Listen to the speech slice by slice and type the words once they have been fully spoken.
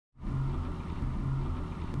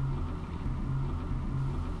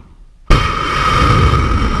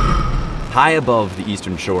High above the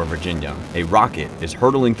eastern shore of Virginia, a rocket is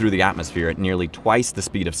hurtling through the atmosphere at nearly twice the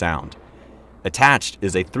speed of sound. Attached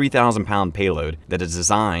is a 3,000-pound payload that is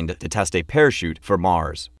designed to test a parachute for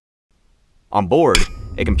Mars. On board,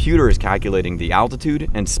 a computer is calculating the altitude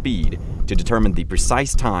and speed to determine the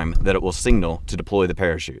precise time that it will signal to deploy the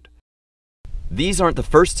parachute. These aren't the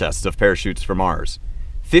first tests of parachutes for Mars.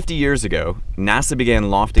 50 years ago, NASA began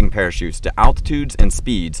lofting parachutes to altitudes and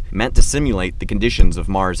speeds meant to simulate the conditions of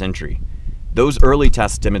Mars entry. Those early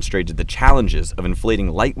tests demonstrated the challenges of inflating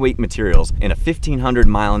lightweight materials in a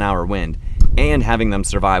 1,500-mile-an-hour wind and having them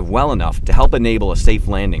survive well enough to help enable a safe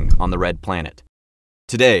landing on the red planet.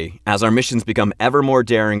 Today, as our missions become ever more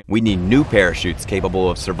daring, we need new parachutes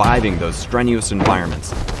capable of surviving those strenuous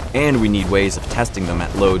environments, and we need ways of testing them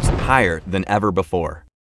at loads higher than ever before.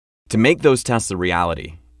 To make those tests a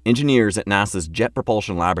reality, engineers at NASA's Jet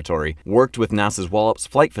Propulsion Laboratory worked with NASA's Wallops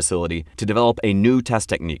Flight Facility to develop a new test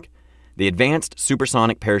technique. The Advanced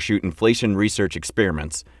Supersonic Parachute Inflation Research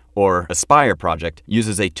Experiments, or ASPIRE project,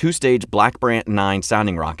 uses a two-stage Blackbrant 9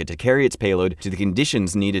 sounding rocket to carry its payload to the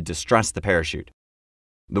conditions needed to stress the parachute.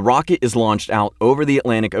 The rocket is launched out over the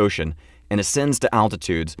Atlantic Ocean and ascends to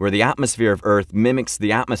altitudes where the atmosphere of Earth mimics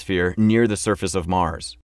the atmosphere near the surface of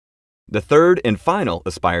Mars. The third and final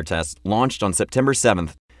ASPIRE test launched on September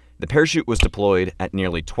 7th. The parachute was deployed at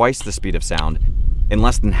nearly twice the speed of sound. In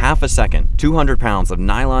less than half a second, 200 pounds of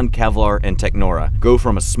nylon, Kevlar, and Technora go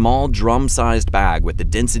from a small drum-sized bag with the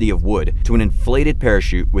density of wood to an inflated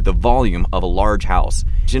parachute with the volume of a large house,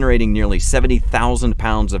 generating nearly 70,000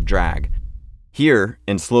 pounds of drag. Here,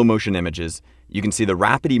 in slow-motion images, you can see the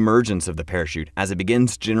rapid emergence of the parachute as it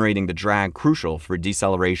begins generating the drag crucial for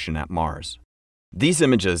deceleration at Mars. These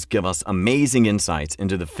images give us amazing insights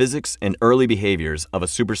into the physics and early behaviors of a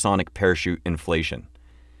supersonic parachute inflation.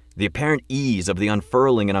 The apparent ease of the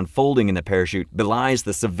unfurling and unfolding in the parachute belies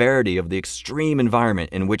the severity of the extreme environment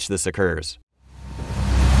in which this occurs.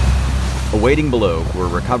 Awaiting below were a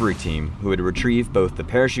recovery team who had retrieved both the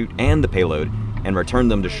parachute and the payload and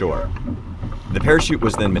returned them to shore. The parachute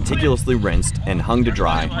was then meticulously rinsed and hung to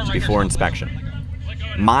dry before inspection.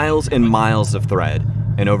 Miles and miles of thread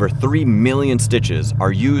and over 3 million stitches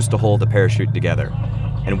are used to hold the parachute together,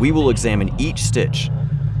 and we will examine each stitch.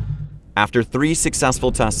 After 3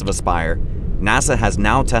 successful tests of ASPIRE, NASA has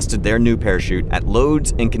now tested their new parachute at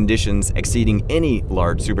loads and conditions exceeding any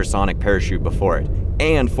large supersonic parachute before it,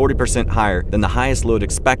 and 40% higher than the highest load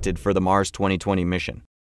expected for the Mars 2020 mission.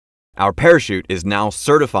 Our parachute is now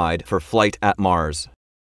certified for flight at Mars.